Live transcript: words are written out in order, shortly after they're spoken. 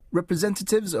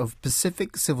Representatives of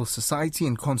Pacific civil society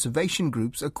and conservation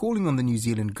groups are calling on the New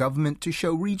Zealand government to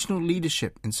show regional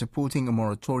leadership in supporting a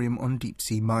moratorium on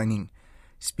deep-sea mining.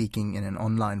 Speaking in an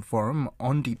online forum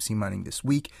on deep-sea mining this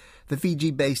week, the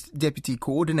Fiji-based Deputy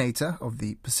Coordinator of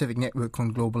the Pacific Network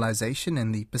on Globalization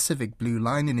and the Pacific Blue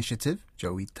Line Initiative,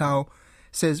 Joey Tau,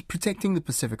 says protecting the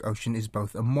Pacific Ocean is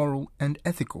both a moral and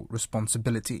ethical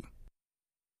responsibility.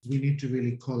 We need to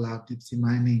really call out deep-sea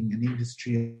mining an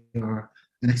industry or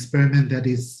an experiment that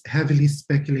is heavily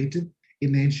speculative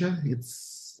in nature.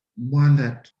 It's one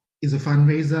that is a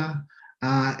fundraiser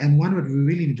and one that we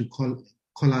really need to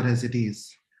call out as it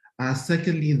is.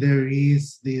 Secondly, there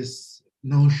is this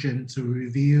notion to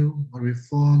review or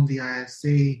reform the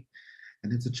ISA,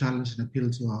 and it's a challenge and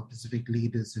appeal to our Pacific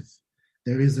leaders. If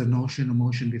there is a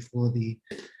motion before the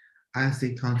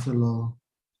ISA Council or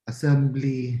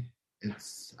Assembly,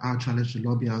 it's our challenge to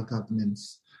lobby our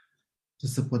governments to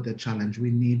support that challenge.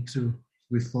 We need to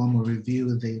reform or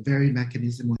review the very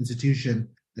mechanism or institution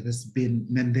that has been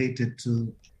mandated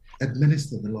to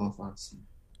administer the law of our sea.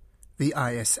 The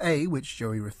ISA, which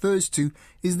Joey refers to,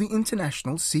 is the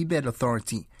International Seabed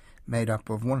Authority. Made up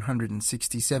of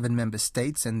 167 member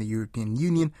states and the European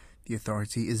Union, the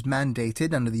authority is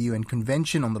mandated under the UN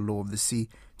Convention on the Law of the Sea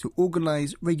to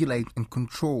organize, regulate and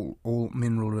control all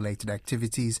mineral-related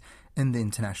activities in the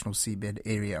international seabed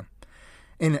area.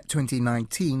 In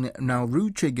 2019,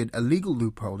 Nauru triggered a legal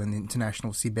loophole in the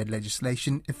international seabed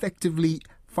legislation, effectively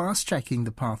fast-tracking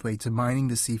the pathway to mining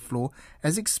the seafloor,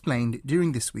 as explained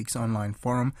during this week's online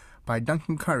forum by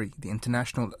Duncan Curry, the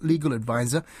international legal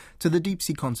advisor to the Deep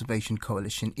Sea Conservation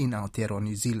Coalition in Aotearoa,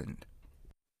 New Zealand.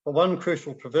 One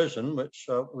crucial provision, which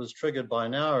was triggered by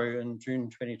Nauru in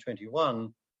June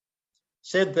 2021,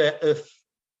 said that if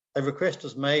a request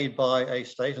is made by a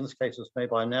state, in this case it's made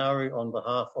by Nauru on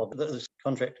behalf of the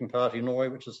contracting party Norway,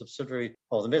 which is a subsidiary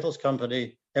of the metals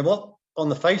company, and what on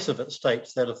the face of it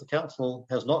states that if the council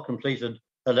has not completed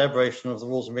elaboration of the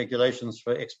rules and regulations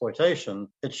for exploitation,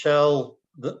 it shall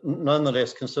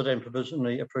nonetheless consider and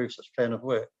provisionally approve such plan of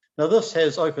work. Now this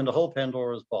has opened a whole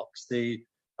Pandora's box. The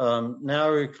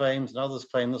Nauru claims and others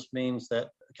claim this means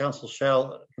that the council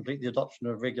shall complete the adoption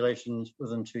of regulations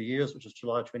within 2 years, which is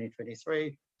July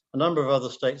 2023. A number of other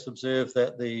states observe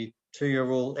that the 2-year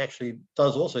rule actually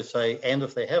does also say, and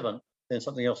if they haven't, then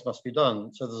something else must be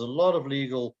done. So there's a lot of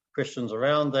legal questions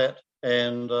around that.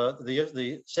 And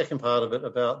the second part of it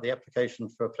about the application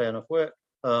for a plan of work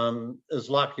is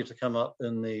likely to come up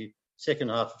in the second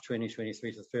half of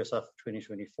 2023 to the first half of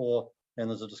 2024. And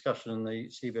there's a discussion in the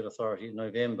Seabed Authority in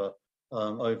November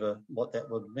over what that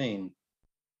would mean.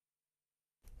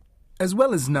 As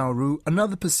well as Nauru,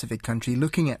 another Pacific country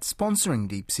looking at sponsoring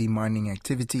deep-sea mining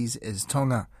activities is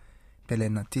Tonga.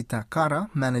 Pelenatita Kara,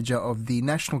 manager of the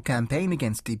National Campaign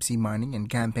Against Deep-Sea Mining and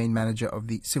campaign manager of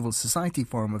the Civil Society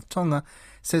Forum of Tonga,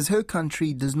 says her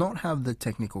country does not have the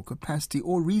technical capacity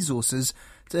or resources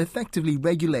to effectively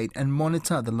regulate and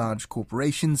monitor the large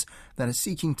corporations that are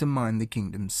seeking to mine the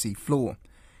kingdom's seafloor.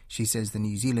 She says the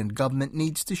New Zealand government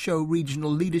needs to show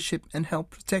regional leadership and help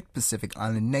protect Pacific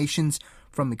Island nations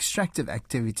from extractive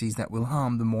activities that will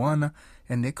harm the moana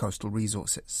and their coastal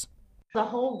resources. The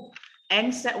whole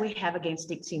angst that we have against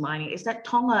deep-sea mining is that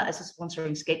Tonga as a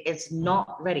sponsoring state is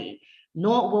not ready,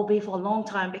 nor will be for a long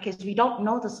time because we don't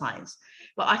know the science.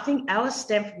 But I think ours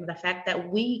stem from the fact that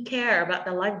we care about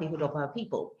the livelihood of our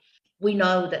people. We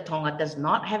know that Tonga does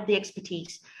not have the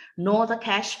expertise, nor the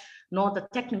cash, nor the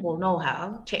technical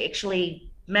know-how to actually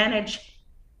manage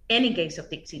any case of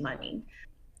deep-sea mining.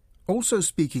 Also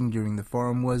speaking during the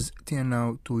forum was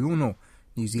Tianau Tuiono,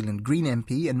 New Zealand Green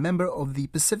MP and member of the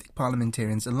Pacific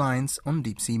Parliamentarians Alliance on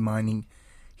Deep-Sea Mining.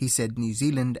 He said New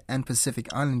Zealand and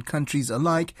Pacific Island countries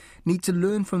alike need to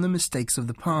learn from the mistakes of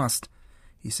the past.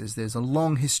 He says there's a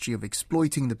long history of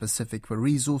exploiting the Pacific for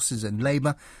resources and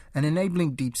labour, and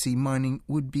enabling deep-sea mining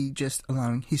would be just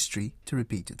allowing history to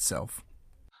repeat itself.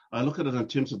 I look at it in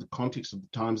terms of the context of the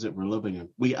times that we're living in.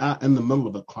 We are in the middle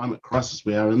of a climate crisis.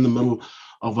 We are in the middle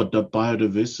of a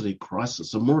biodiversity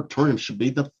crisis. A moratorium should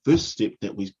be the first step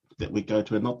that we go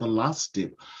to, and not the last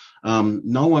step.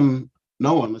 No one,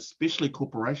 especially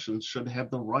corporations, should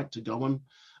have the right to go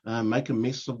and make a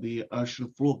mess of the ocean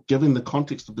floor, given the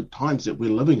context of the times that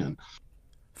we're living in.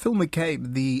 Phil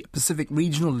McCabe, the Pacific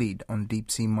Regional Lead on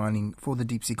deep-sea mining for the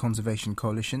Deep Sea Conservation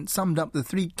Coalition, summed up the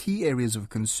 3 key areas of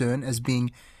concern as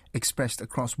being expressed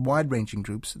across wide-ranging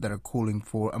groups that are calling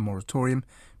for a moratorium,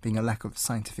 being a lack of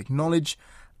scientific knowledge,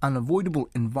 unavoidable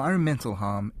environmental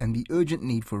harm, and the urgent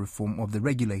need for reform of the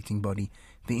regulating body,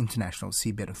 the International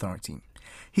Seabed Authority.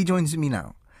 He joins me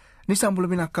now. Nissan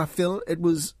Bulaminaka, Phil, it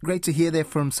was great to hear there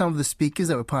from some of the speakers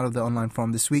that were part of the online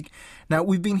forum this week. Now,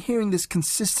 we've been hearing this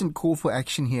consistent call for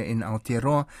action here in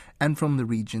Aotearoa and from the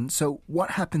region. So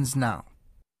what happens now?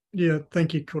 Yeah,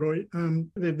 thank you, Koroi.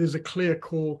 There's a clear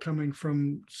call coming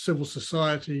from civil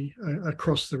society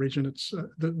across the region. It's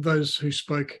those who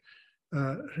spoke,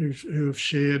 who have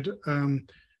shared,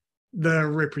 they're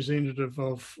representative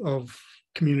of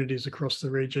communities across the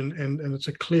region, and it's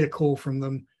a clear call from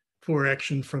them for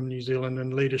action from New Zealand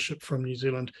and leadership from New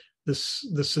Zealand. This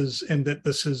is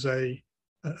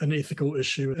an ethical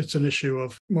issue. It's an issue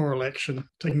of moral action,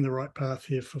 taking the right path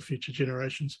here for future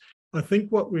generations. I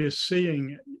think what we're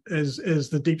seeing as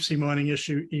the deep sea mining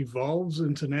issue evolves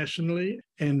internationally,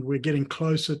 and we're getting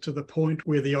closer to the point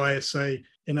where the ISA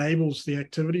enables the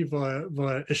activity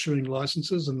via issuing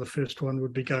licenses, and the first one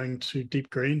would be going to Deep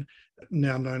Green,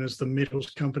 now known as the Metals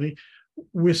Company.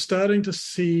 We're starting to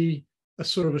see a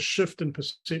sort of a shift in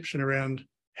perception around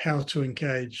how to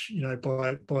engage,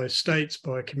 by states,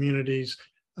 by communities,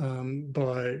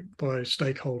 by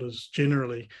stakeholders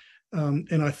generally,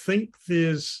 and I think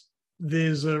there's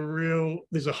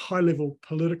a high level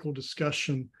political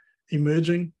discussion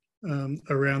emerging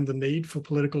around the need for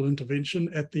political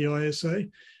intervention at the ISA,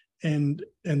 and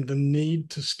the need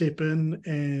to step in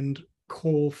and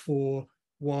call for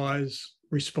wise,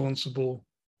 responsible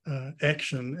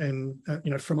action,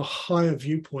 and from a higher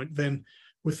viewpoint than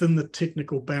within the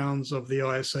technical bounds of the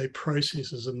ISA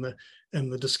processes and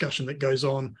the discussion that goes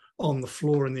on the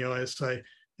floor in the ISA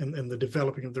and the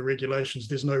developing of the regulations.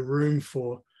 There's no room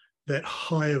for that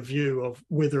higher view of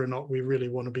whether or not we really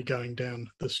want to be going down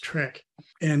this track.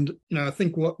 And I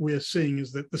think what we're seeing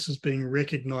is that this is being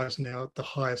recognised now at the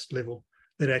highest level,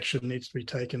 that action needs to be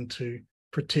taken to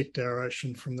protect our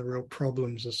ocean from the real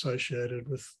problems associated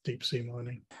with deep sea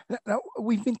mining. Now,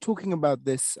 we've been talking about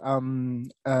this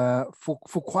for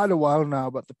quite a while now,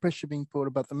 about the pressure being put,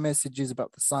 about the messages,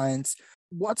 about the science.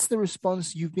 What's the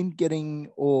response you've been getting,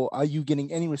 or are you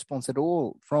getting any response at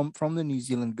all from the New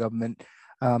Zealand government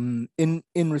in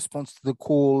response to the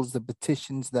calls, the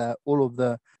petitions, all of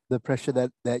the pressure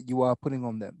that you are putting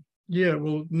on them? Yeah,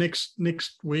 well, next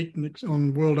week,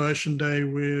 on World Ocean Day,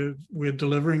 we're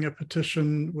delivering a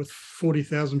petition with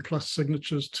 40,000 plus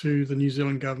signatures to the New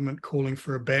Zealand government calling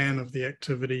for a ban of the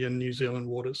activity in New Zealand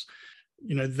waters.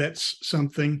 That's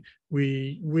something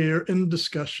we're in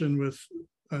discussion with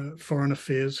Foreign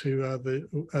Affairs, who are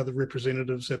the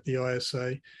representatives at the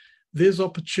ISA. There's an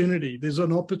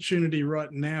opportunity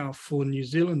right now for New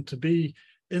Zealand to be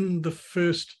in the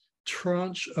first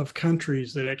tranche of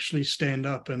countries that actually stand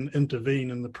up and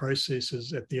intervene in the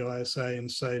processes at the ISA and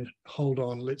say, hold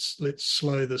on, let's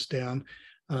slow this down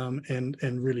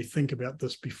and really think about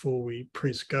this before we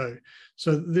press go.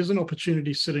 So there's an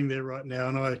opportunity sitting there right now,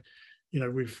 and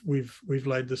we've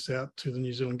laid this out to the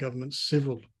New Zealand government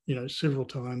several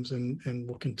times and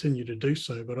will continue to do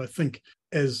so. But I think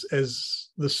as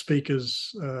the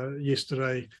speakers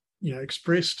yesterday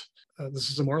expressed,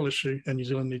 this is a moral issue, and New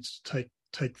Zealand needs to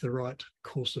take the right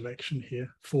course of action here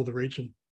for the region.